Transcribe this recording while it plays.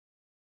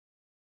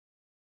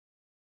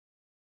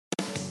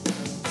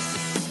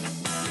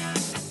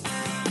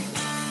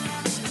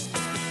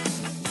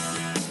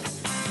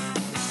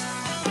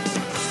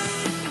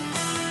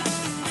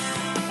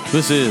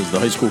This is the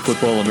High School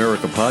Football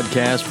America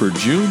podcast for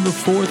June the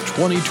 4th,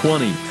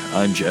 2020.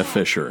 I'm Jeff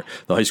Fisher.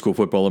 The High School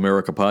Football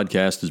America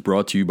podcast is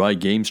brought to you by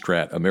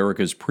GameStrat,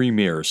 America's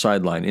premier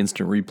sideline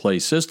instant replay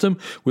system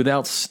with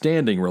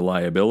outstanding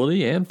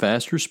reliability and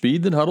faster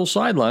speed than Huddle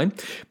Sideline.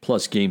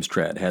 Plus,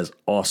 GameStrat has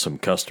awesome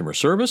customer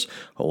service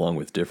along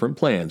with different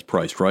plans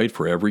priced right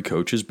for every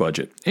coach's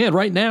budget. And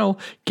right now,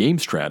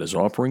 GameStrat is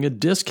offering a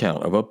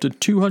discount of up to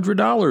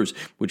 $200,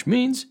 which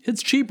means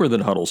it's cheaper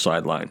than Huddle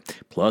Sideline.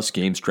 Plus,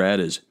 GameStrat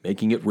is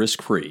making it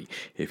risk-free.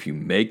 If you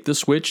make the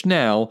switch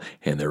now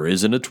and there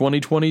isn't a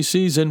 2020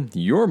 season,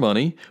 your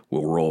money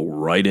will roll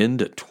right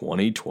into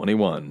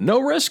 2021. No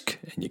risk,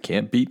 and you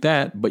can't beat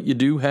that, but you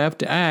do have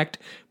to act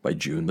by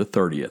June the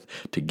 30th.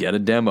 To get a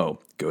demo,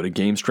 go to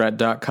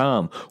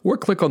GameStrat.com or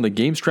click on the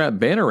GameStrat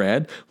banner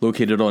ad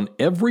located on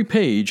every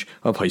page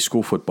of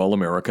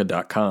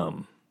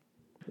HighSchoolFootballAmerica.com.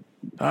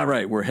 All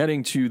right, we're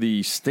heading to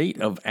the state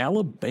of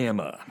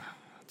Alabama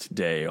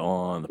today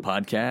on the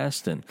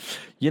podcast. And,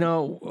 you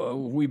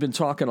know, we've been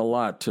talking a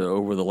lot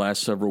over the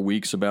last several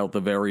weeks about the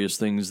various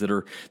things that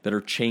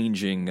are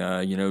changing,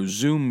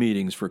 Zoom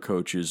meetings for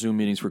coaches and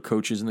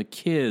the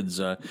kids,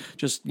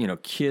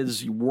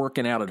 kids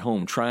working out at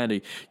home, trying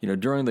to,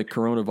 during the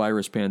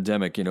coronavirus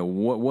pandemic,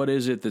 what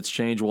is it that's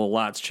changed? Well, a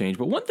lot's changed.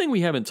 But one thing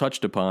we haven't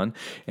touched upon,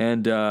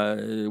 and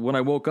when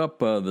I woke up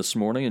this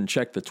morning and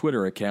checked the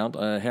Twitter account,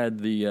 I had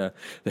the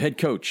head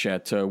coach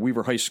at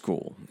Weaver High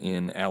School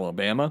in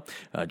Alabama,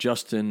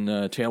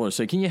 Justin Taylor,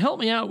 say, "Can you help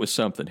me out with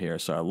something here?"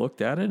 So I looked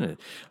at it and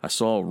I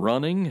saw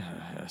running.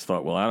 I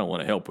thought, well, I don't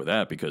want to help with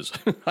that because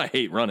I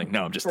hate running.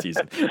 No, I'm just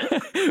teasing.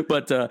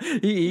 But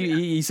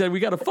he said, "We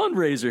got a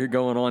fundraiser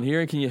going on here,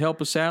 and can you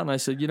help us out?" And I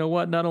said, "You know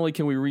what? Not only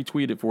can we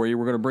retweet it for you,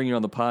 we're going to bring you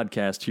on the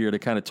podcast here to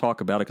kind of talk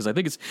about it because I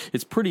think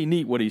it's pretty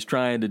neat what he's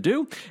trying to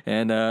do."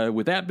 And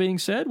with that being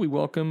said, we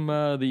welcome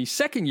the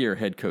second-year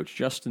head coach,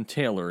 Justin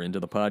Taylor, into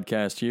the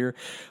podcast here.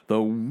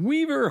 The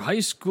Weaver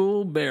High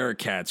School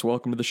Bearcats.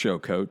 Welcome to the show,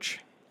 Coach.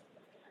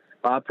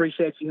 I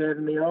appreciate you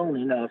having me on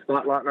and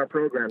spotlighting our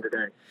program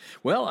today.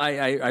 Well,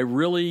 I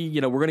really,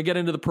 we're going to get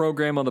into the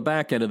program on the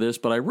back end of this,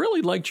 but I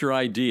really liked your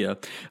idea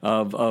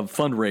of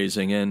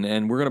fundraising,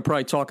 and we're going to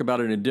probably talk about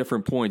it in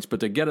different points,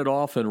 but to get it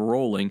off and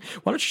rolling,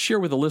 why don't you share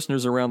with the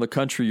listeners around the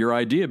country your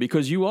idea,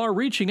 because you are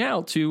reaching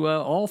out to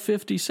all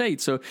 50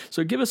 states.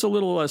 So give us a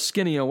little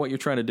skinny on what you're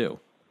trying to do.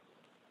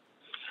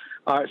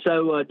 All right,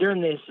 so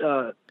during this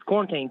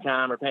quarantine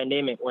time or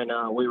pandemic, when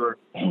we were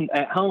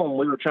at home,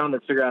 we were trying to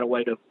figure out a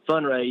way to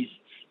fundraise.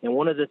 And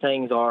one of the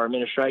things our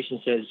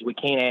administration says is we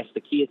can't ask the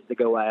kids to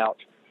go out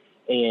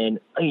and,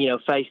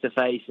 face to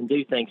face and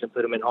do things and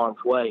put them in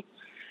harm's way.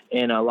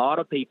 And a lot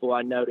of people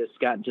I noticed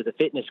got into the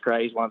fitness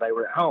craze while they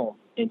were at home.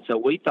 And so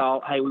we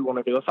thought, hey, we want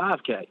to do a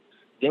 5K.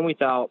 Then we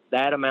thought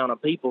that amount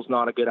of people's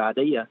not a good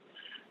idea.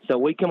 So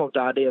we come up with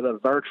the idea of a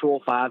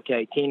virtual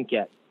 5K,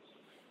 10K.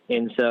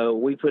 And so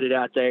we put it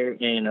out there,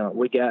 and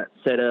we got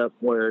set up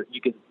where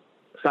you could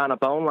sign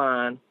up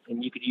online,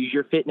 and you could use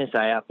your fitness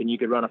app, and you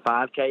could run a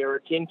 5K or a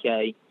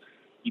 10K.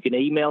 You can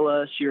email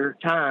us your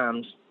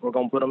times. We're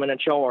going to put them in a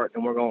chart,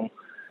 and we're going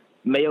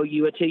to mail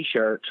you a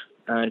T-shirt.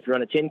 If you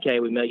run a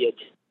 10K, we mail you a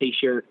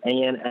T-shirt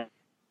and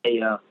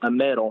a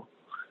medal.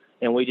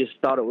 And we just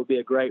thought it would be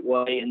a great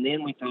way. And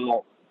then we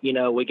thought,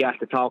 we got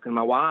to talking.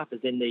 My wife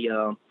is in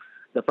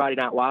the Friday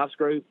Night Wives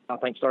group, I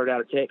think started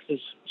out of Texas.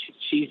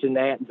 She's in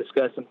that and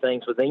discussed some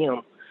things with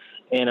them.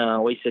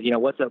 And we said,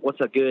 what's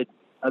a good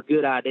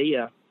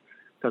idea?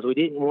 Because we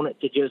didn't want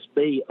it to just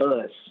be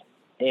us.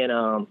 And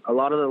a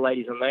lot of the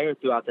ladies in there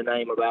threw out the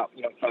name about,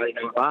 Friday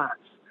Night Lights.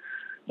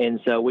 And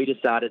so we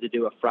decided to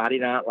do a Friday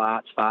Night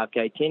Lights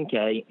 5K,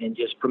 10K, and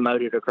just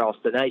promote it across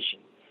the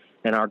nation.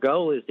 And our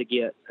goal is to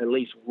get at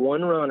least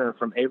one runner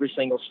from every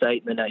single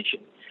state in the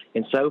nation.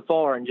 And so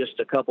far, in just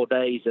a couple of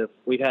days,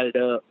 we've had it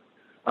up.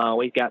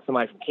 We've got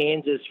somebody from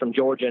Kansas, from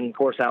Georgia, and, of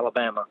course,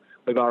 Alabama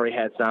we've already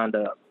had signed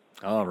up.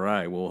 All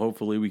right. Well,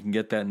 hopefully we can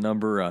get that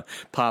number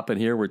popping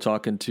here. We're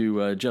talking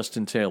to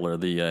Justin Taylor,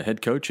 the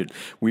head coach at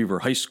Weaver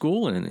High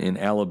School in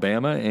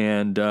Alabama.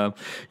 And,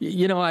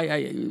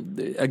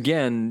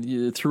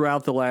 again,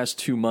 throughout the last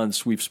 2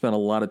 months, we've spent a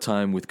lot of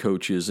time with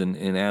coaches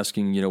and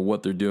asking,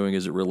 what they're doing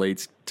as it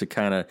relates to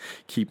kind of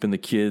keeping the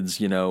kids,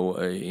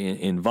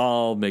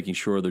 involved, making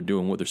sure they're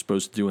doing what they're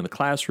supposed to do in the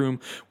classroom,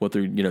 what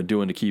they're,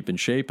 doing to keep in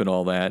shape and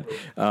all that.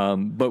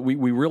 But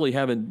we really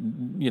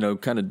haven't,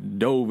 kind of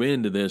dove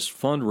into this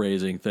fundraising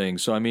thing.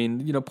 So, I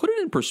mean, put it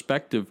in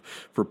perspective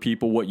for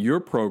people what your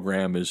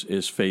program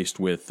is faced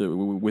with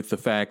the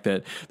fact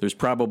that there's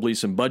probably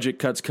some budget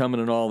cuts coming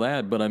and all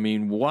that. But, I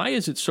mean, why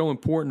is it so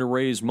important to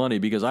raise money?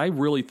 Because I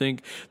really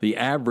think the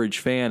average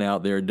fan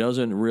out there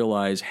doesn't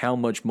realize how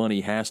much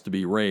money has to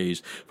be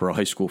raised for a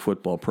high school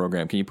football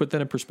program. Can you put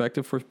that in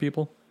perspective for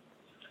people?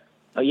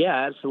 Oh,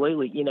 yeah,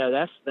 absolutely.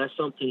 That's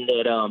something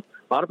that a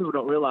lot of people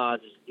don't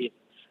realize. If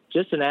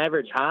just an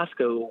average high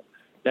school,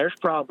 there's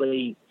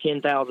probably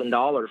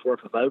 $10,000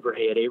 worth of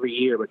overhead every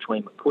year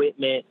between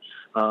equipment,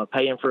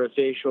 paying for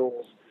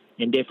officials,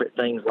 and different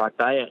things like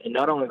that. And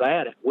not only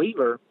that, at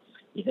Weaver,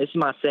 this is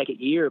my second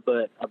year,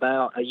 but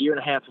about a year and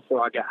a half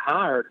before I got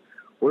hired,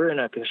 we're in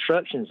a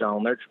construction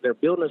zone. They're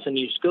building us a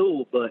new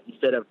school, but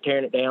instead of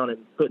tearing it down and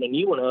putting a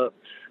new one up,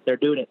 they're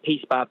doing it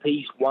piece by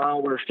piece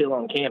while we're still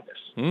on campus.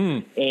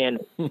 And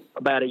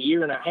about a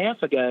year and a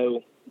half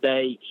ago,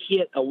 they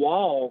hit a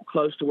wall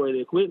close to where the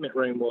equipment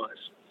room was,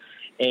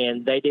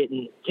 and they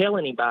didn't tell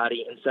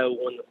anybody. And so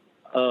when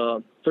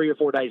 3 or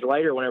 4 days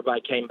later, when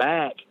everybody came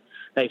back,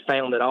 they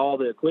found that all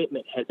the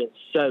equipment had been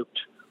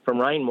soaked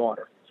from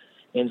rainwater.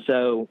 And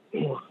so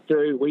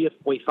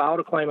we filed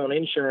a claim on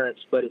insurance,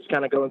 but it's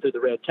kind of going through the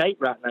red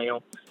tape right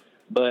now.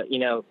 But,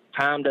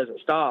 time doesn't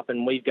stop,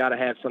 and we've got to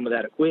have some of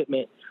that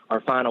equipment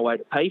or find a way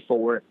to pay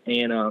for it.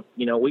 And,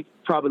 we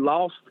probably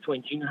lost,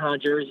 between junior high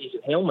jerseys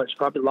and helmets,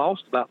 probably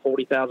lost about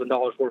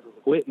 $40,000 worth of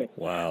equipment.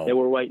 Wow. That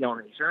we're waiting on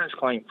an insurance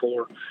claim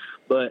for.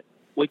 But,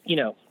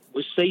 the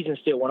season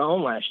still went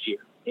on last year.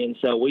 And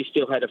so we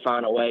still had to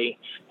find a way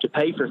to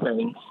pay for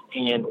things.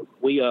 And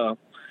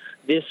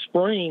this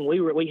spring,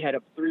 we had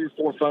 3 or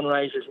 4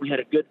 fundraisers. We had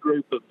a good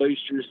group of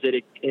boosters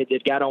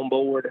that got on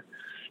board,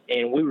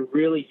 and we were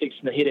really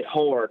fixing to hit it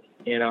hard.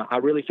 And I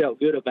really felt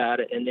good about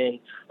it. And then,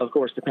 of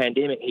course, the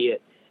pandemic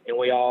hit, and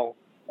we all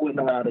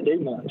wasn't allowed to do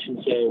much.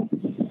 And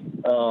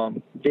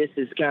so this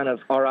is kind of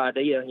our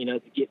idea,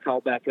 to get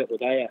called back up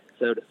with that.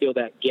 So to fill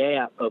that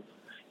gap of,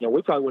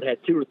 we probably would have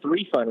had 2 or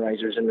 3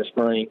 fundraisers in the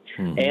spring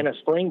and a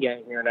spring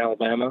game here in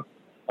Alabama.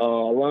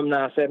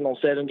 Alumni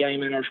 7-on-7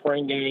 game in our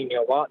spring game,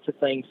 lots of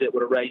things that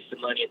would have raised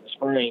some money in the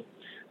spring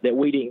that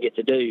we didn't get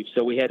to do.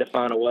 So we had to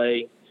find a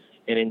way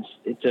and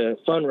to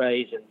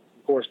fundraise, and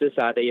of course this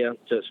idea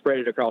to spread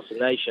it across the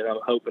nation, I'm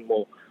hoping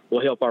will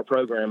help our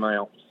program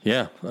out.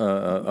 Yeah,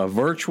 a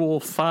virtual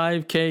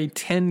 5K,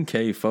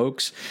 10K,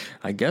 folks.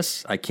 I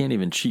guess I can't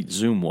even cheat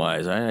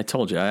Zoom-wise. I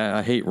told you,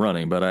 I hate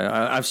running, but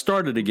I've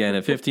started again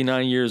at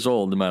 59 years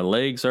old. My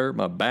legs hurt,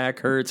 my back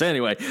hurts.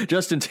 Anyway,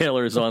 Justin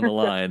Taylor is on the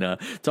line,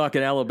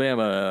 talking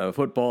Alabama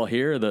football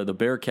here, the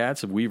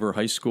Bearcats of Weaver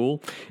High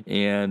School.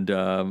 And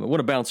I want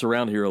to bounce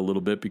around here a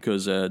little bit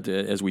because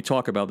as we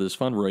talk about this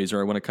fundraiser,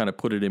 I want to kind of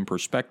put it in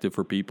perspective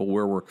for people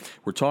where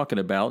we're talking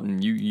about.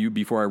 And you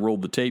before I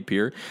rolled the tape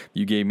here,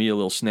 you gave me a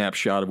little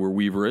snapshot of where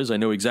Weaver is. I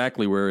know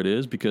exactly where it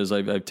is because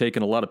I've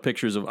taken a lot of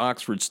pictures of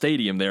Oxford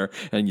Stadium there,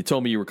 and you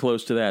told me you were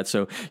close to that.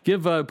 So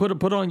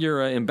put on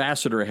your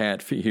ambassador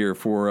hat here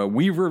for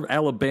Weaver,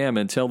 Alabama,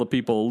 and tell the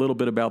people a little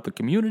bit about the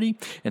community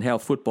and how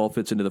football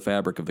fits into the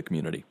fabric of the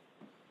community.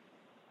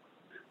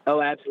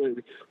 Oh,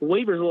 absolutely.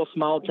 Weaver's a little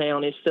small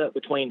town. It's stuck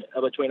between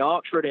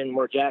Oxford and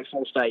where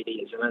Jacksonville State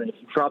is. And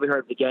you've probably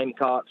heard of the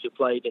Gamecocks who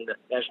played in the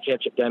national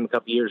championship game a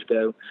couple years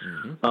ago.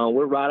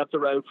 We're right up the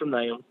road from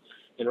them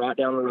and right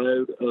down the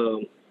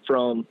road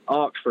from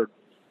Oxford.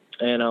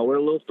 And we're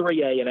a little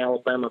 3A in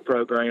Alabama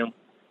program.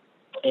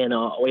 And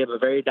we have a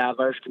very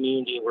diverse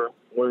community.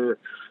 We're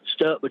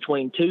stuck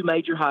between 2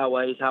 major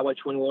highways, Highway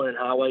 21 and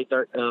Highway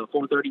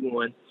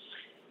 431.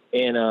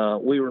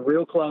 And we were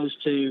real close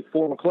to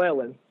Fort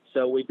McClellan.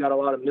 So we've got a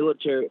lot of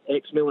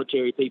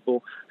ex-military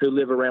people who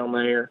live around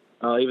there.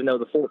 Even though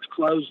the fort's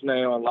closed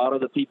now, a lot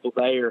of the people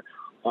there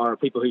are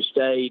people who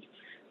stayed.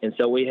 And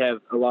so we have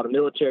a lot of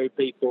military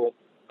people.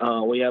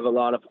 We have a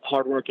lot of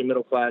hardworking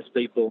middle-class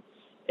people.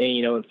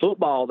 And, in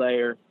football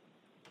there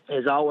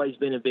has always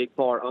been a big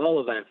part. All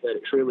of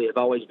athletics really have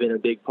always been a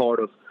big part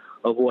of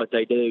what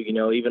they do.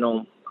 Even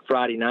on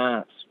Friday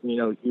nights,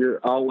 you're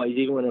always,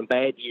 even in a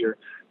bad year,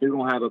 you're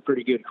going to have a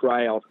pretty good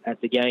crowd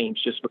at the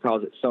games just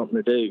because it's something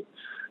to do.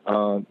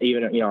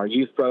 Even, our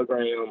youth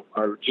program,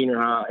 our junior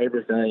high,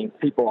 everything,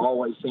 people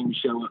always seem to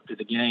show up to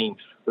the game,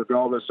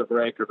 regardless of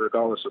record,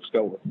 regardless of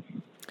score.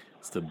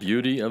 It's the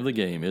beauty of the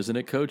game, isn't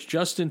it, Coach?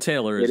 Justin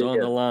Taylor is on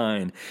the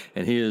line,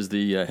 and he is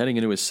heading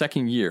into his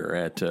second year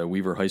at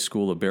Weaver High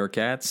School of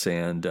Bearcats.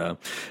 And,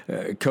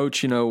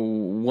 Coach,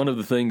 one of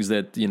the things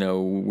that,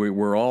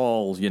 we're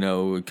all,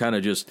 kind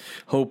of just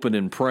hoping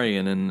and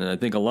praying, and I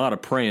think a lot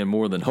of praying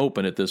more than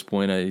hoping at this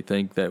point. I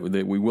think that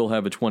we will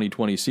have a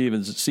 2020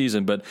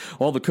 season, but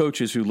all the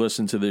coaches who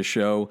listen to this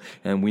show,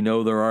 and we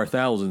know there are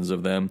thousands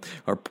of them,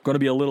 are going to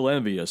be a little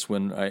envious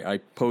when I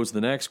pose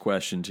the next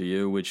question to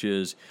you, which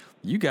is,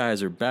 you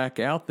guys are back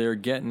out there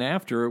getting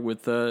after it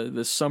with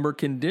the summer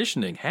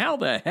conditioning. How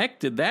the heck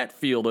did that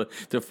feel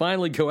to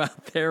finally go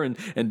out there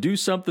and do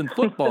something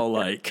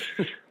football-like?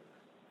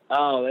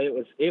 Oh, it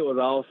was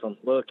awesome.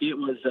 Look, it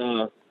was,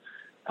 a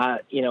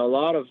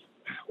lot of,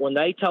 when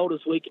they told us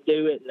we could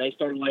do it and they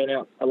started laying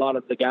out a lot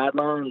of the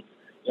guidelines,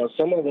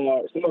 some of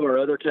our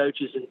other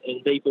coaches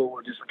and people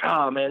were just like,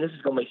 oh, man, this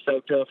is going to be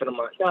so tough. And I'm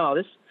like, no,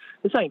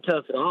 this ain't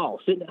tough at all.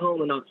 Sitting at home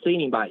and not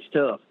seeing anybody's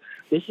tough.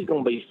 This is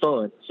going to be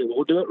fun. So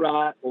we'll do it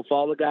right. We'll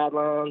follow the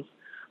guidelines,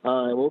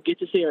 and we'll get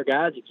to see our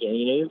guys again.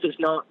 Even if it's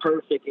not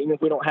perfect, even if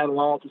we don't have them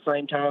all at the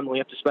same time, we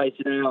have to space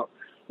it out.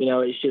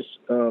 It's just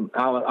I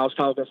was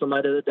talking to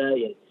somebody the other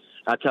day, and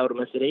I told him,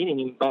 I said, it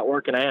ain't even about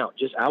working out.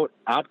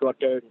 I'd go out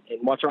there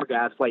and watch our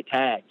guys play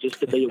tag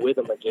just to be with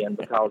them again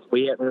because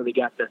we haven't really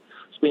got to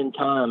spend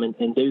time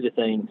and do the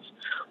things.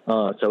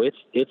 So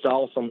it's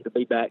awesome to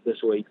be back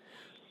this week.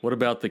 What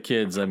about the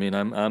kids? I mean,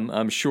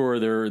 I'm sure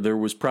there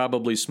was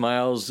probably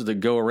smiles to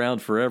go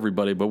around for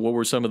everybody, but what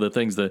were some of the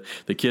things that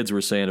the kids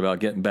were saying about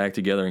getting back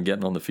together and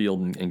getting on the field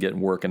and getting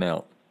working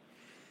out?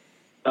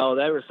 Oh,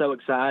 they were so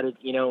excited.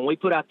 You know, when we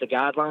put out the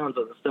guidelines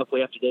of the stuff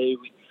we have to do,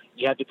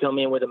 you have to come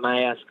in with a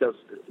mask,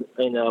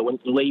 when you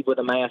leave with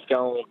a mask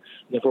on.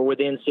 And if we're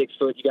within 6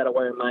 foot, you got to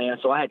wear a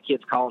mask. So I had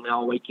kids calling me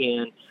all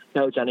weekend,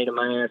 Coach, I need a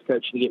mask.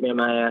 Coach, can you get me a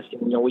mask?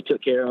 And, you know, we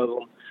took care of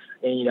them.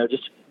 And, you know,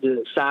 just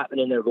the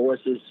excitement in their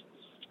voices.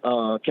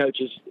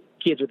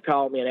 Kids would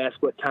call me and ask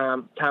what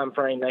time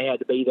frame they had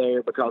to be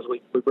there, because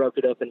we broke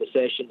it up into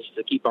sessions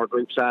to keep our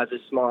group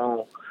sizes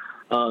small.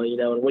 You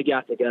know, and we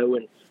got to go,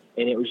 and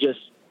it was just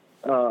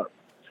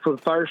for the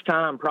first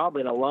time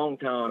probably in a long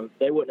time,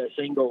 there wasn't a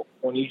single,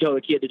 when you told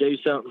a kid to do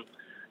something,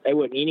 there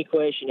wasn't any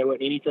question, there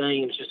wasn't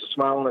anything. It was just a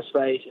smile on his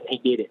face, and he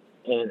did it.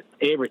 And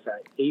everything,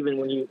 even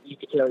when you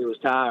could tell he was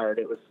tired,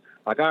 it was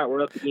like, all right,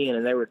 we're up again.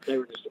 And they were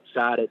just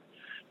excited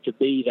to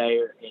be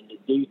there and to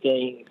do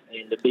things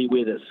and to be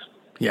with us.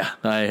 Yeah,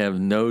 I have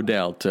no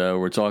doubt.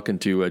 We're talking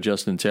to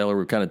Justin Taylor.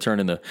 We're kind of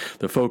turning the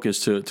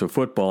focus to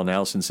football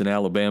now, since in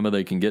Alabama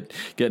they can get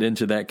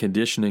into that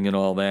conditioning and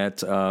all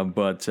that.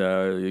 But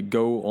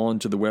go on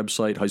to the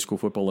website,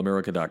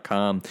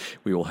 highschoolfootballamerica.com.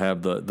 We will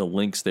have the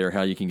links there,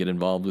 how you can get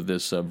involved with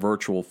this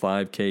virtual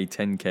 5K,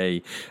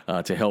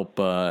 10K to help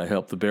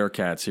the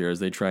Bearcats here as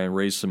they try and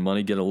raise some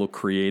money, get a little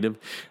creative.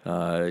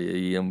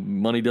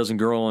 Money doesn't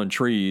grow on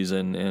trees,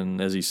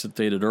 and as he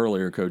stated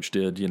earlier, Coach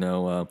did,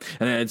 and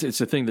it's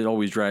a thing that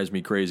always drives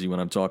me crazy when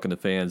I'm talking to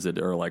fans that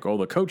are like, oh,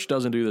 the coach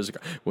doesn't do this.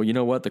 Well, you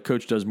know what? The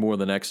coach does more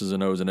than X's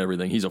and O's and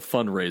everything. He's a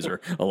fundraiser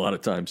a lot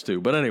of times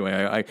too. But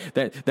anyway,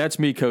 that's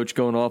me, Coach,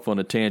 going off on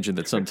a tangent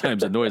that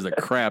sometimes annoys the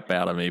crap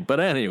out of me. But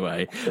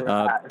anyway,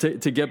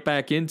 to get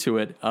back into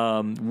it,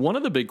 one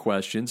of the big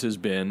questions has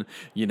been,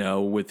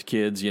 with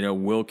kids,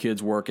 will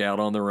kids work out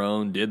on their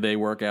own? Did they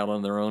work out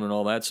on their own and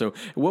all that? So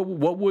what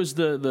was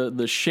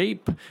the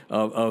shape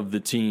of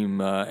the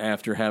team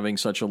after having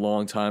such a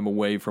long time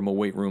away from a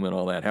weight room and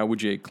all that? How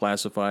would you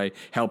classify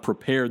how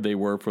prepared they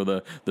were for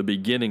the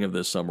beginning of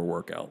this summer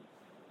workout?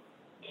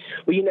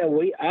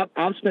 Well,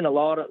 I've spent a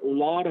lot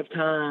of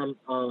time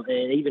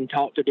and even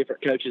talked to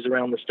different coaches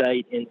around the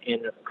state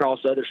and across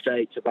other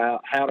states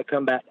about how to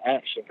come back to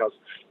action, because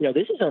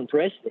this is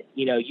unprecedented.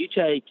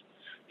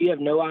 You have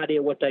no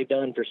idea what they've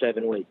done for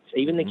 7 weeks.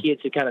 Even the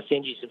kids who kind of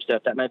send you some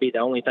stuff, that may be the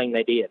only thing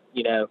they did,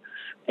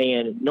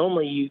 And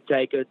normally you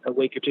take a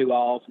week or two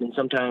off, and then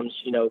sometimes,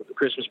 the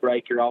Christmas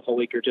break, you're off a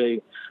week or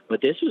two. But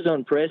this was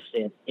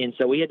unprecedented, and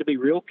so we had to be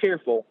real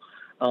careful.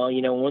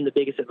 One of the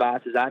biggest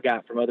advices I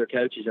got from other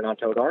coaches, and I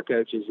told our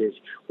coaches, is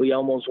we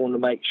almost wanted to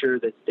make sure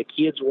that the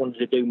kids wanted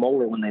to do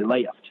more when they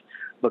left,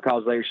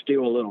 because they're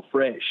still a little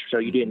fresh, so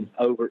you didn't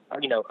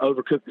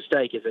overcook the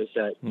steak, as they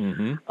say.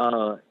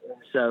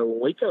 So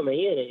when we come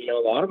in, and a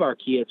lot of our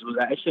kids, was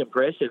actually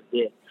impressive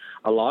that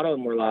a lot of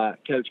them were like,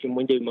 Coach, can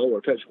we do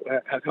more? Coach,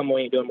 how come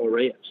we ain't doing more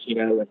reps?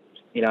 And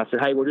I said,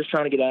 hey, we're just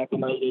trying to get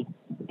acclimated,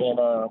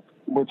 and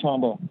we're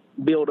trying to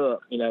build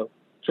up.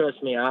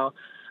 Trust me,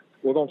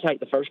 we're going to take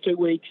the first 2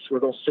 weeks. We're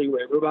going to see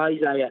where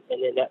everybody's at,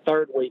 and then that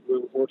third week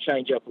we'll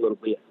change up a little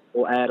bit.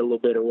 We'll add a little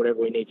bit or whatever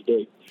we need to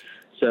do.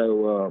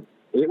 So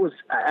it was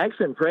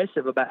actually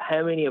impressive about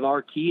how many of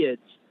our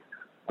kids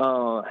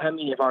were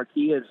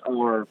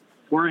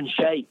in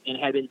shape and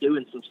had been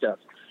doing some stuff.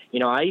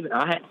 I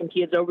had some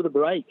kids over the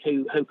break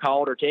who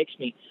called or texted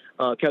me,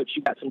 Coach,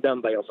 you got some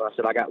dumbbells. And I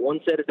said, I got one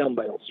set of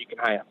dumbbells you can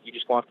have. You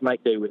just want to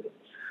make do with it.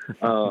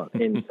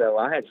 And so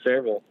I had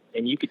several,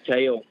 and you could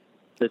tell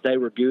that they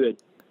were good.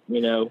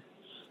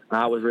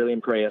 I was really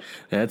impressed.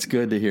 That's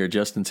good to hear.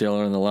 Justin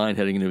Taylor on the line,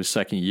 heading into his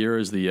second year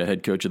as the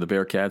head coach of the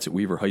Bearcats at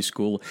Weaver High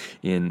School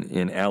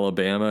in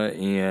Alabama.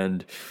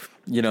 And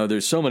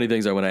there's so many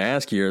things I want to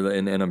ask here,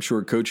 and I'm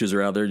sure coaches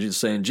are out there just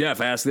saying,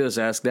 Jeff, ask this,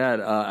 ask that.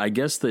 I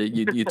guess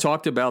you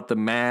talked about the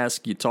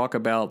mask, you talk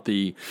about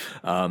the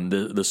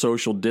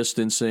social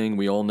distancing.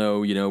 We all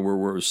know,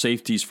 we're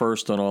safety's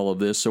first on all of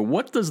this. So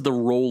what does the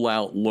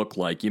rollout look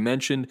like? You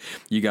mentioned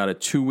you got a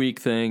 2-week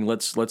thing.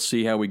 Let's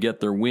see how we get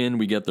their wind,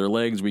 we get their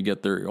legs, we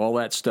get their all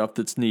that stuff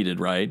that's needed,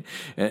 right?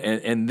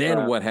 And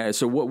then what does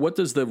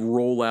the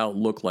rollout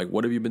look like?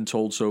 What have you been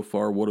told so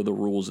far? What are the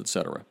rules, et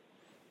cetera?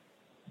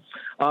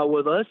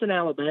 With us in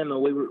Alabama,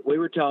 we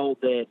were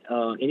told that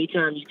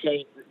anytime you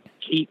can't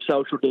keep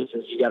social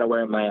distance, you got to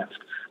wear a mask.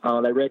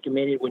 They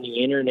recommended when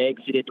you enter and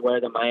exit to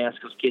wear the mask,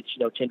 because kids,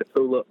 tend to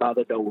pull up by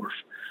the doors.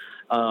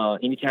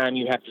 Anytime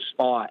you have to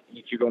spot,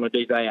 if you're going to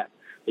do that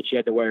you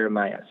have to wear a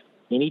mask.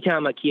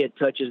 Anytime a kid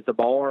touches the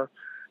bar,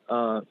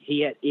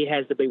 it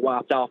has to be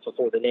wiped off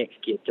before the next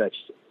kid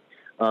touches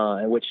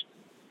it, which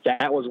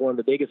that was one of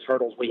the biggest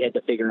hurdles we had to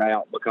figure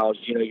out, because,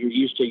 you're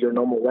used to your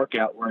normal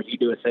workout where if you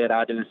do a set,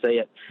 I do a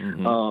set.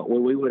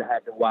 We would have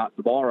had to wipe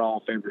the bar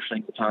off every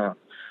single time.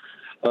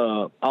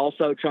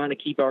 Also trying to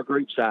keep our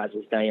group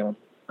sizes down.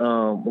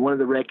 One of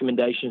the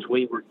recommendations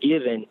we were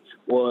given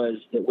was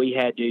that we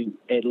had to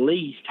at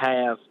least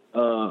have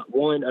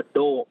one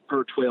adult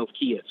per 12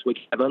 kids. We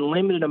could have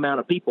unlimited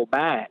amount of people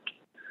back,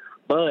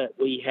 but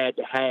we had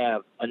to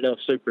have enough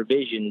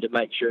supervision to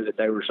make sure that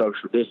they were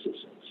social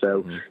distancing.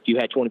 So if you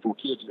had 24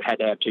 kids, you had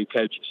to have 2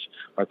 coaches,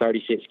 or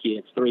 36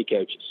 kids, 3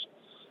 coaches.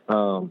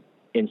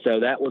 And so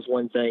that was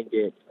one thing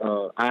that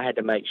I had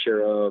to make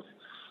sure of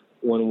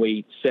when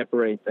we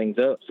separated things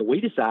up. So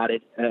we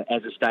decided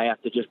as a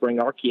staff to just bring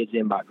our kids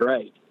in by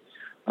grade.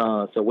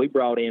 So we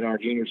brought in our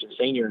juniors and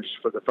seniors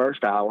for the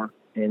first hour,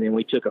 and then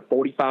we took a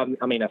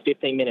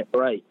 15-minute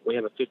break. We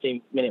have a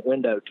 15-minute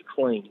window to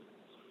clean.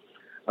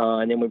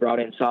 And then we brought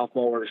in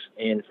sophomores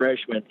and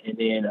freshmen, and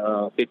then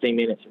 15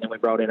 minutes, and then we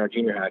brought in our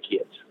junior high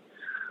kids.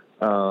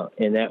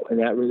 And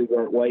that really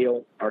worked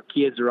well. Our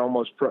kids are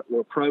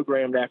were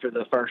programmed after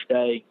the first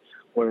day,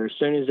 where as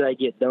soon as they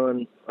get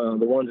done, the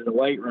ones in the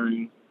weight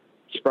room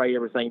spray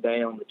everything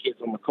down, the kids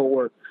on the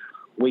court.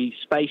 We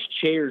spaced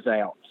chairs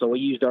out, so we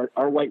used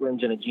our weight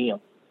rooms in a gym.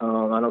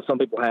 I know some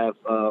people have,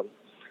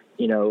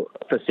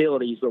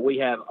 facilities, but we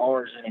have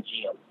ours in a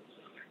gym.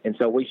 And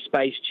so we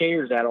spaced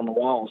chairs out on the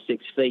wall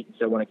 6 feet.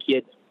 So when a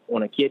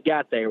kid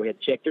got there, we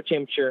had to check their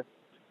temperature,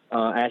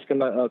 ask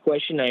them a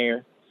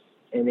questionnaire,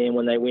 and then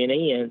when they went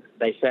in,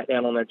 they sat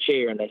down on their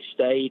chair and they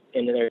stayed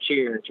in their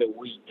chair until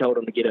we told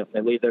them to get up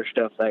and they leave their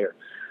stuff there.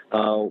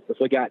 If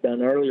we got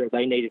done earlier,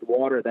 they needed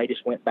water, they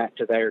just went back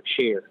to their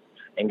chair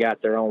and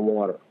got their own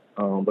water.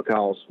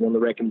 Because one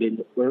of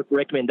the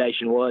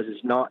recommendation was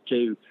not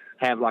to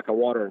have like a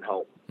watering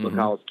hole,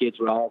 because kids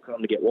would all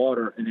come to get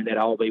water and then they'd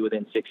all be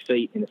within 6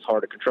 feet, and it's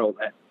hard to control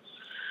that.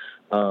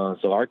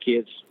 So our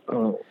kids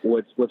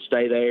would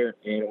stay there,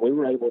 and we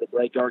were able to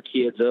break our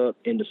kids up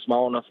into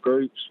small enough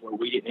groups where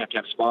we didn't have to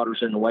have spotters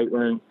in the weight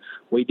room.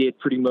 We did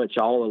pretty much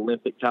all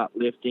Olympic type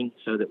lifting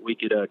so that we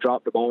could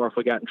drop the bar if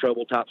we got in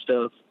trouble type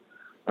stuff.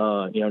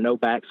 No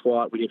back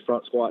squat. We did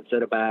front squat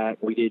instead of back.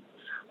 We did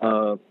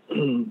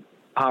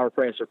power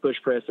press or push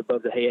press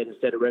above the head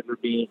instead of regular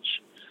bench,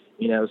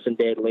 some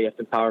deadlift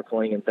and power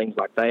clean and things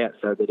like that,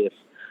 so that if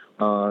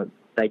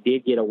they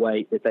did get a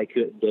weight that they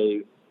couldn't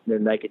do,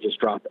 then they could just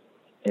drop it,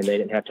 and they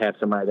didn't have to have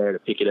somebody there to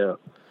pick it up.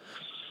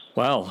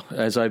 Well,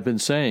 as I've been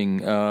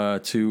saying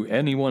to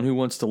anyone who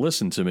wants to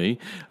listen to me,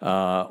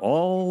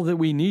 all that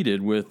we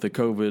needed with the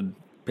COVID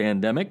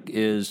pandemic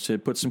is to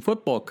put some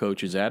football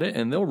coaches at it,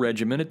 and they'll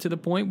regiment it to the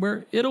point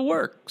where it'll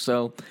work.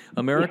 So,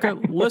 America,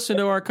 listen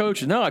to our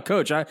coaches. No,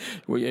 Coach,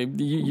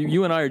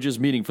 you and I are just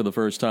meeting for the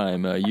first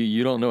time.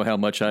 You don't know how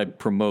much I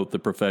promote the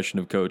profession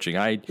of coaching.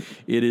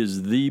 It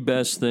is the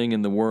best thing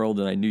in the world,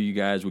 and I knew you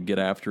guys would get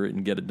after it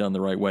and get it done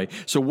the right way.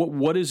 So,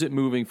 what is it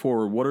moving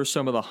forward? What are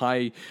some of the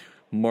high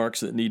marks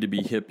that need to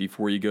be hit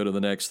before you go to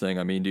the next thing?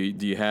 I mean,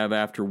 do you have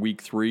after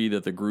week 3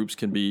 that the groups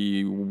can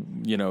be,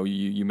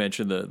 you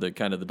mentioned the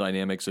kind of the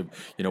dynamics of,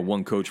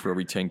 one coach for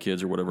every 10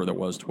 kids or whatever that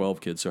was, 12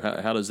 kids. So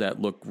how does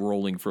that look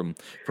rolling from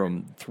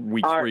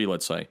week 3,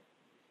 let's say?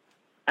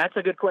 That's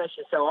a good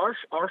question. So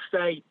our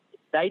state,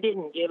 they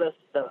didn't give us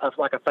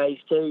like a phase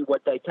 2.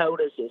 What they told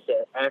us is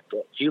that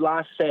after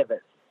July 7th,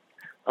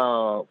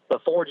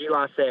 before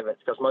July 7th,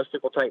 because most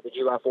people take the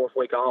July 4th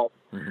week off,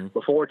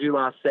 before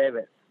July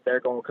 7th, they're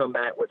going to come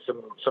back with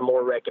some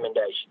more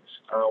recommendations,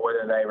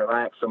 whether they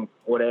relax them,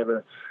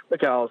 whatever,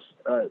 because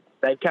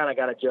they've kind of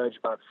got to judge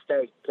by the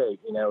state too.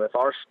 If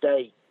our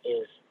state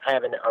is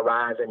having a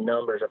rise in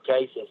numbers of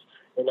cases,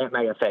 then that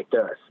may affect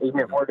us. Even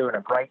if we're doing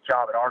a great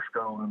job at our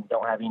school and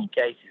don't have any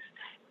cases,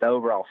 the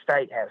overall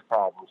state has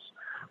problems.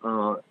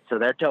 So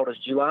they told us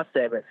July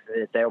 7th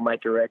that they'll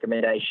make a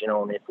recommendation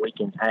on if we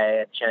can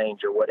add,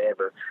 change, or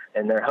whatever,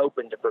 and they're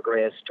hoping to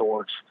progress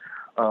towards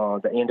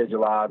the end of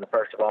July, the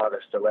 1st of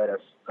August, to let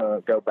us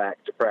go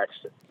back to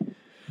practicing.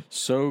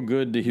 So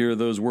good to hear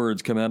those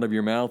words come out of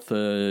your mouth.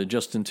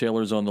 Justin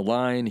Taylor's on the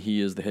line. He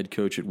is the head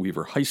coach at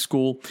Weaver High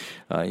School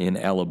in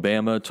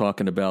Alabama,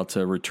 talking about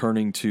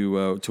returning to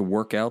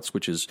workouts,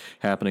 which is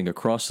happening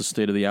across the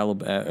state of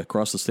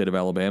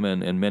Alabama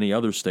and many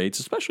other states,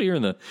 especially here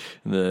in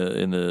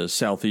the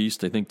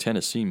southeast. I think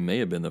Tennessee may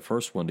have been the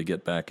first one to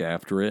get back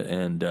after it.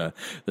 And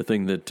the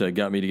thing that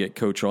got me to get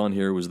Coach on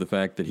here was the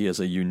fact that he has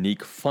a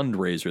unique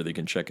fundraiser that you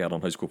can check out on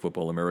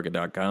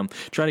highschoolfootballamerica.com.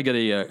 Trying to get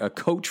a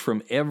coach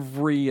from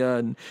every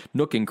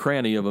nook and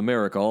cranny of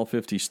America, all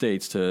 50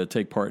 states, to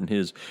take part in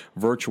his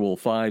virtual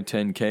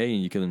 5-10K,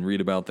 and you can read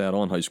about that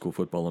on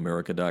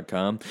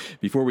highschoolfootballamerica.com.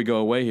 Before we go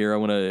away here, I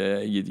want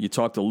to you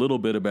talked a little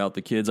bit about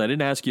the kids. I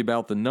didn't ask you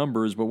about the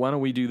numbers, but why don't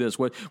we do this?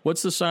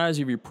 What's the size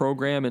of your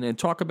program, and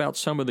talk about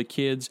some of the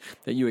kids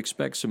that you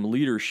expect some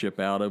leadership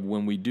out of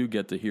when we do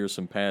get to hear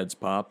some pads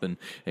pop and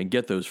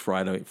get those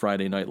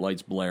Friday night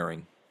lights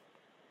blaring?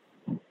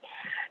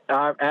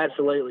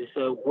 Absolutely.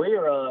 So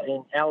we're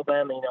in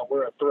Alabama,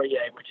 we're a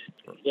 3A, which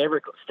is every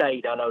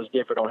state I know is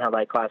different on how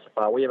they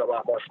classify. We have a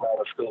lot more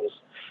smaller schools.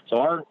 So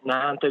our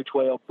 9 through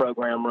 12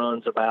 program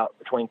runs about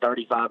between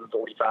 35 and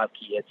 45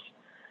 kids.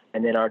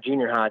 And then our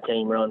junior high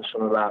team runs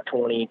from about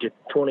 20 to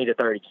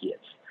 30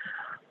 kids.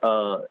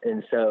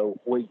 And so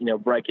we,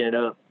 breaking it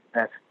up,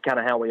 that's kind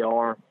of how we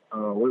are.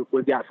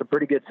 We've got some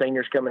pretty good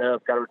seniors coming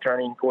up. Got a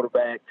returning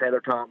quarterback,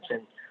 Taylor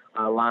Thompson,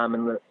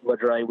 lineman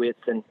Ladre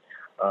Whitson.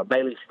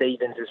 Bailey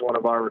Stevens is one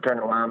of our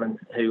returning linemen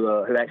who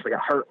actually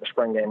got hurt in the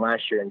spring game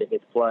last year and didn't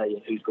get to play,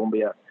 and who's going to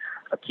be a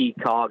key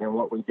cog in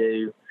what we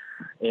do.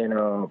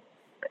 And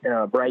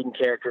Braden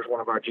Character is one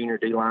of our junior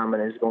D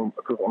linemen, is going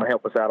to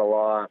help us out a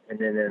lot. And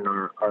then in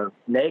our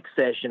next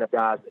session of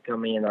guys that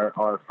come in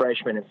are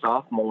freshmen and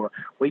sophomore.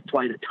 We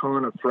played a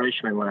ton of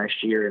freshmen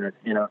last year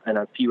and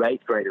a few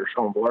eighth graders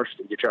on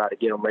varsity to try to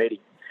get them ready.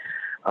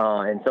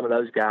 And some of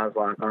those guys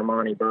like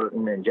Armani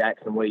Burton and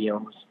Jackson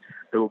Williams,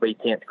 who will be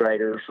 10th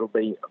graders, will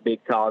be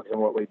big cogs in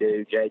what we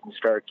do. Jaden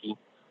Sturkey,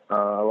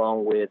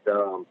 along with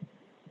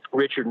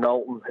Richard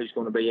Knowlton, who's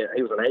going to be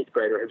he was an 8th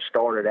grader who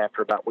started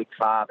after about week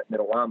 5 at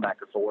middle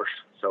linebacker for us.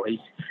 So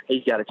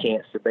he's got a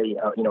chance to be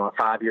a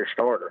 5-year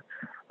starter,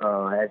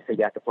 as he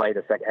got to play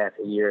the second half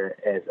of the year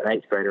as an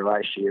 8th grader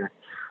last year.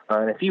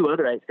 And a few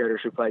other 8th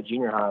graders who played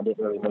junior high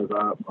didn't really move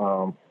up.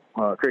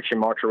 Christian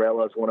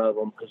Martorella is one of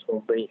them who's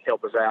going to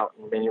help us out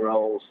in many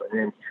roles. And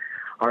then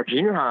our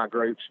junior high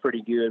group's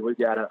pretty good. We've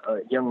got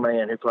a young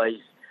man who plays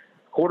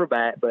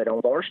quarterback, but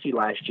on varsity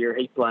last year,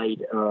 he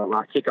played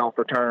like kickoff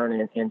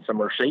return and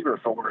some receiver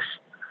for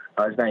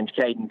us. His name's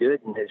Caden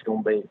Gooden, who's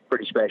going to be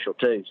pretty special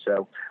too.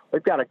 So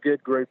we've got a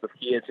good group of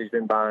kids who's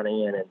been buying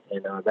in,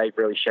 and they've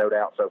really showed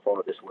out so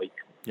far this week.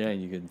 Yeah,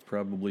 you could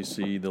probably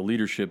see the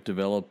leadership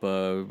develop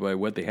by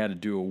what they had to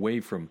do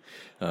away from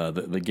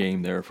the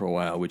game there for a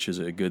while, which is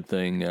a good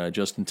thing.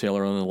 Justin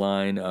Taylor on the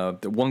line.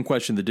 The one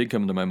question that did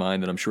come to my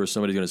mind that I'm sure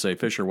somebody's going to say,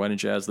 Fisher, why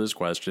didn't you ask this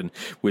question?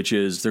 Which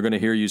is they're going to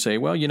hear you say,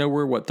 well,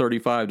 we're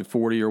 35 to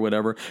 40 or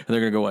whatever, and they're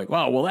going to go like,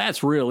 wow, well,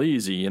 that's real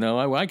easy.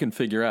 I can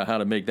figure out how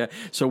to make that.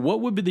 So what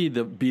would be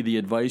the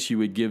advice you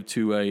would give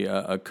to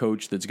a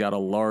coach that's got a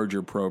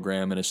larger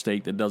program in a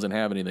state that doesn't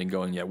have anything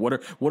going yet? What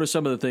are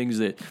some of the things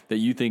that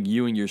you think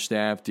you and your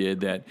staff did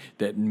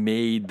that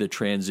made the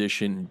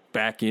transition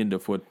back into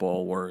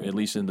football, or at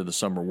least into the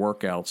summer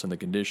workouts and the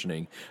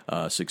conditioning,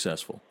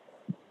 successful?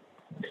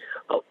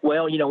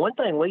 Well, one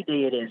thing we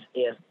did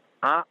is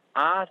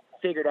I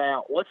figured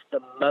out what's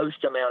the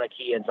most amount of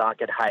kids I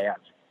could have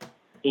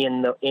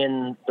in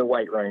the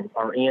weight room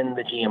or in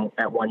the gym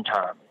at one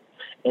time,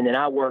 and then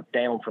I worked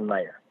down from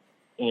there.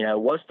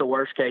 What's the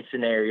worst case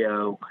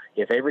scenario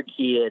if every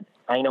kid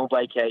ain't on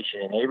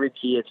vacation and every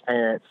kid's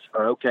parents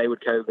are okay with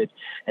COVID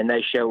and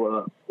they show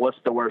up? What's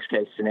the worst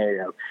case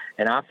scenario?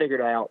 And I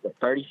figured out that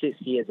 36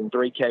 kids and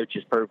 3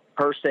 coaches per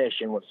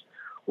session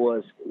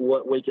was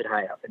what we could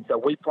have. And so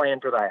we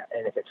planned for that.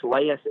 And if it's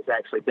less, it's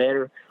actually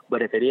better.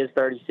 But if it is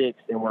 36,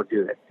 then we're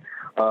good.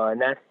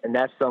 And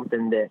that's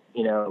something that,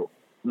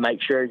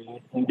 make sure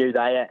you do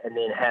that, and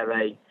then have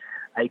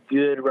a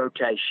good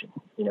rotation.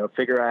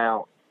 Figure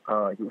out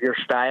your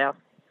staff.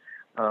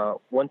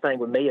 One thing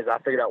with me is I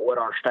figured out what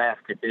our staff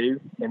could do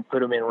and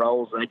put them in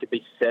roles they could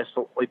be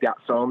successful. We've got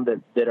some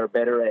that are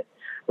better at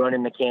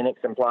running mechanics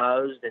and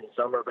plyos, and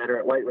some are better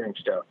at weight room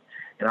stuff.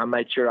 And I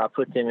made sure I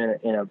put them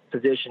in a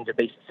position to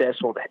be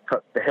successful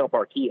to help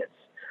our kids.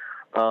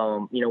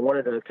 One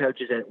of the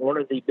coaches at one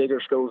of the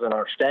bigger schools in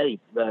our state,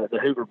 the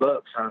Hoover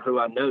Bucks, who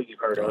I know you've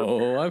heard of.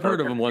 Oh, I've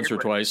heard of them once or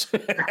twice.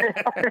 Coach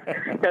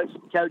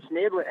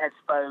Niblett had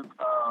spoke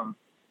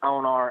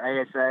on our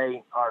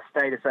ASA, our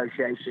state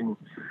association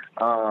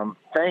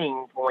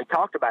thing when we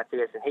talked about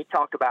this, and he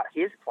talked about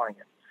his plan.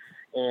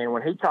 And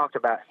when he talked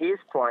about his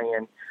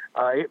plan,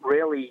 it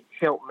really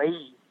helped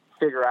me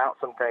figure out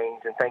some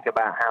things and think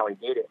about how he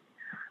did it.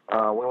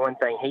 One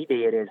thing he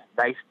did is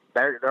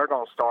they're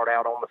going to start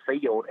out on the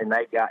field, and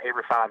they've got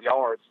every 5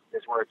 yards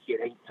is where a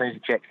kid, as soon as he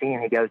checks in,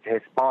 he goes to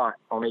his spot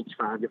on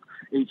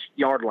each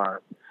yard line.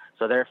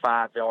 So they're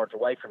 5 yards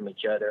away from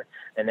each other,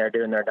 and they're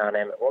doing their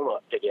dynamic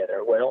warm-up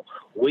together. Well,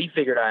 we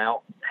figured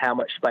out how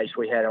much space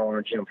we had on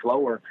our gym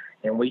floor,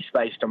 and we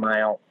spaced them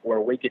out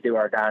where we could do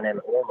our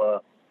dynamic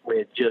warm-up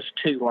with just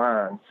 2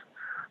 lines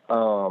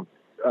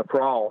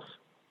across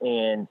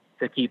and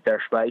to keep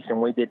their space. And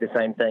we did the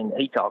same thing that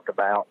he talked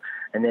about.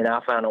 And then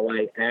I found a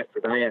way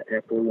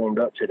after we warmed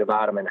up, to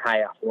divide them in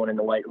half, one in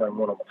the weight room,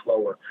 one on the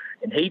floor.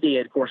 And he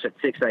did, of course, at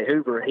 6A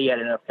Hoover, he had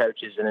enough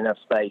coaches and enough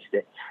space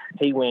that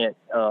he went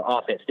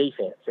offense,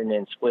 defense, and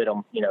then split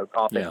them,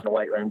 offense in the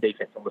weight room,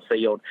 defense on the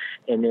field.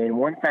 And then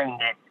one thing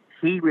that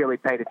he really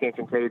paid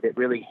attention to that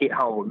really hit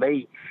home with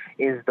me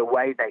is the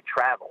way they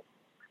travel.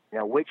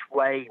 Which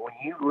way, when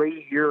you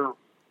leave your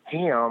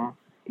gym,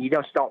 you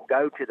just don't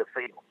go to the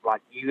field.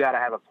 Like, you got to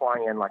have a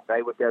plan. Like,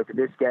 they would go to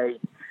this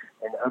gate,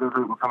 and the other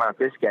group will come out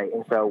this gate.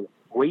 And so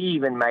we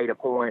even made a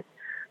point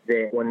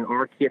that when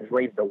our kids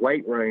leave the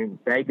weight room,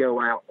 they go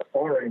out the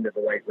far end of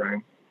the weight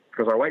room,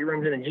 because our weight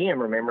room's in a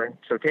gym, remember?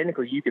 So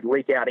technically you could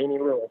leak out any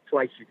little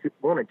place you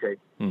wanted to.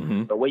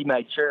 Mm-hmm. But we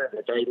made sure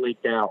that they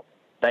leaked out.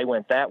 They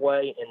went that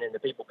way, and then the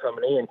people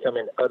coming in come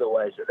in other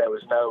ways, so there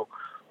was no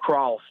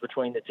cross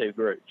between the two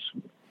groups.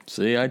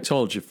 See, I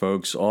told you,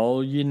 folks,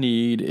 all you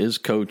need is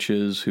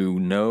coaches who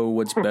know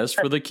what's best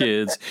for the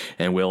kids,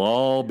 and we'll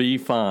all be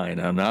fine.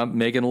 I'm not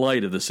making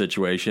light of the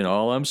situation.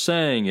 All I'm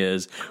saying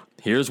is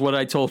Here's what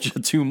I told you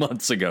 2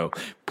 months ago.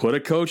 Put a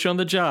coach on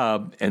the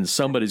job, and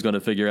somebody's going to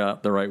figure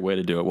out the right way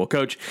to do it. Well,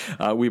 Coach,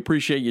 we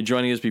appreciate you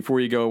joining us. Before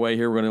you go away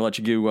here, we're going to let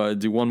you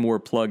do one more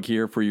plug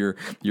here for your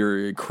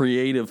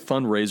creative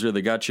fundraiser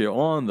that got you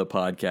on the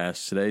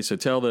podcast today. So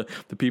tell the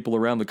people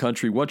around the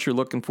country what you're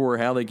looking for,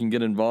 how they can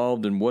get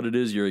involved, and what it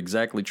is you're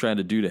exactly trying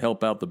to do to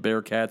help out the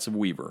Bearcats of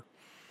Weaver.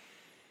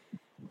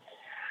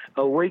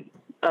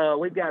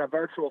 We've got a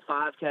virtual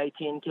 5K,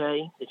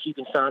 10K that you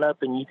can sign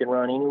up and you can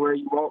run anywhere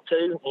you want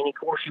to, any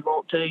course you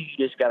want to. You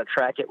just got to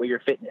track it with your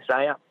fitness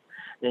app.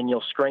 Then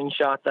you'll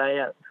screenshot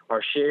that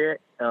or share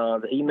it.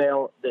 The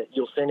email that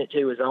you'll send it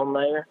to is on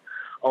there,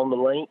 on the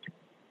link.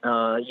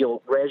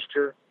 You'll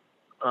register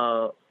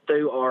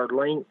through our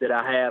link that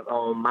I have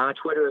on my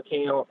Twitter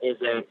account is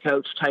at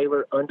Coach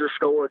Taylor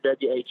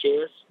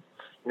 _WHS.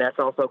 And that's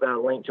also got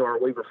a link to our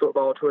Weaver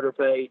football Twitter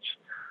page.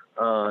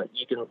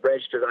 You can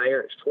register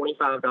there. It's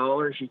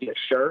 $25. You get a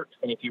shirt.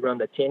 And if you run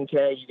the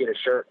 10K, you get a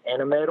shirt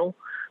and a medal.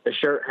 The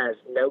shirt has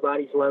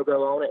nobody's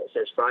logo on it. It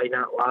says Friday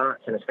Night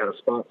Lights, and it's got a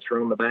sponsor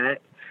on the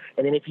back.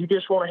 And then if you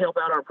just want to help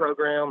out our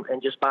program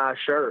and just buy a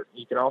shirt,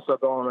 you can also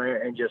go on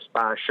there and just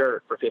buy a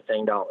shirt for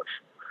 $15.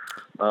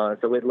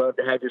 So we'd love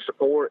to have your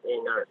support.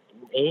 And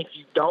if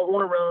you don't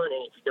want to run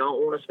and if you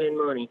don't want to spend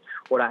money,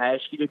 what I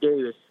ask you to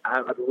do is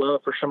I would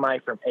love for somebody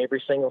from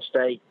every single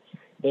state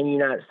in the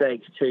United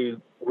States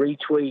to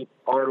retweet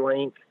our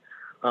link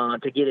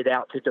to get it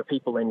out to the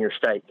people in your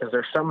state, because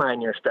there's somebody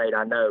in your state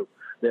I know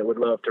that would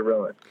love to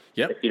run.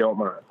 If you don't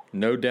mind.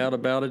 No doubt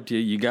about it.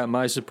 You got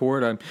my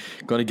support. I'm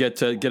going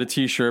to get a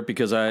T-shirt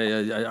because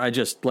I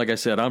just, like I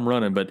said, I'm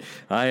running, but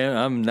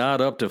I'm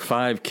not up to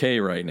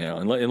 5K right now.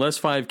 Unless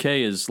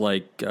 5K is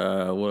like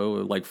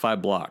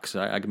 5 blocks,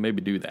 I can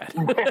maybe do that.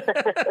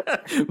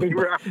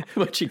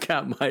 But you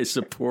got my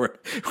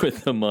support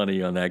with the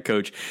money on that,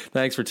 Coach.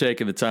 Thanks for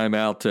taking the time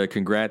out.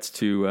 Congrats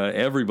to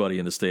everybody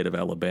in the state of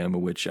Alabama,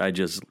 which I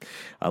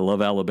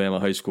love Alabama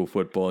high school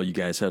football. You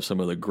guys have some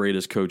of the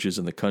greatest coaches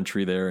in the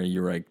country there. And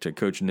you're right, to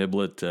Coach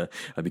Niblett.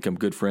 I become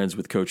good friends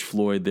with Coach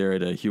Floyd there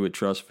at Hewitt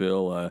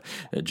Trustville,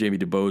 Jamie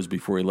DuBose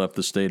before he left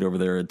the state over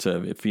there at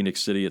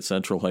Phoenix City at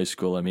Central High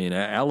School. I mean,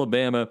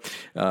 Alabama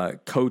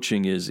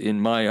coaching is,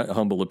 in my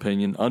humble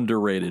opinion,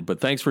 underrated.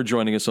 But thanks for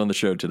joining us on the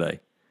show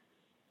today.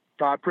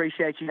 I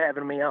appreciate you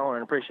having me on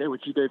and appreciate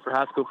what you do for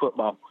high school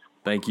football.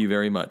 Thank you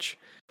very much.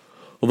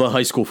 Well, the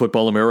High School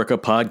Football America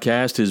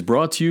podcast is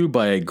brought to you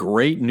by a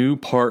great new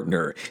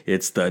partner.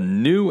 It's the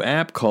new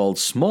app called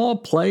Small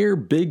Player,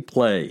 Big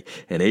Play,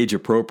 an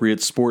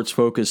age-appropriate,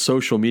 sports-focused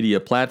social media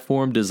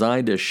platform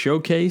designed to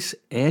showcase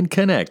and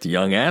connect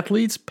young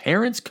athletes,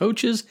 parents,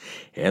 coaches,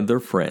 and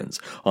their friends.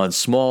 On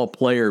Small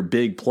Player,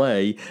 Big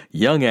Play,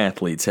 young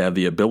athletes have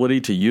the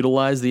ability to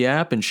utilize the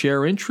app and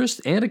share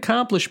interests and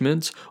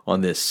accomplishments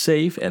on this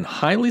safe and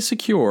highly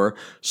secure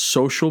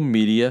social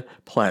media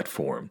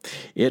platform.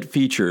 It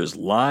features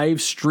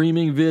live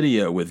streaming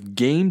video with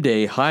game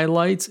day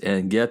highlights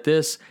and, get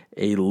this,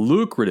 a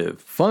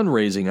lucrative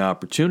fundraising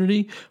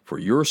opportunity for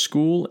your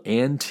school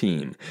and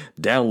team.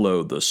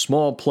 Download the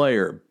Small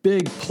Player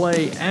Big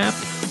Play app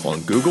on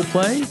Google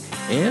Play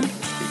and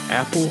the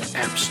Apple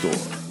App Store.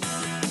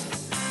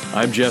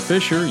 I'm Jeff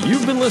Fisher.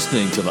 You've been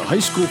listening to the High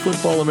School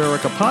Football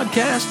America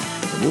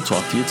podcast, and we'll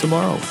talk to you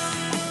tomorrow.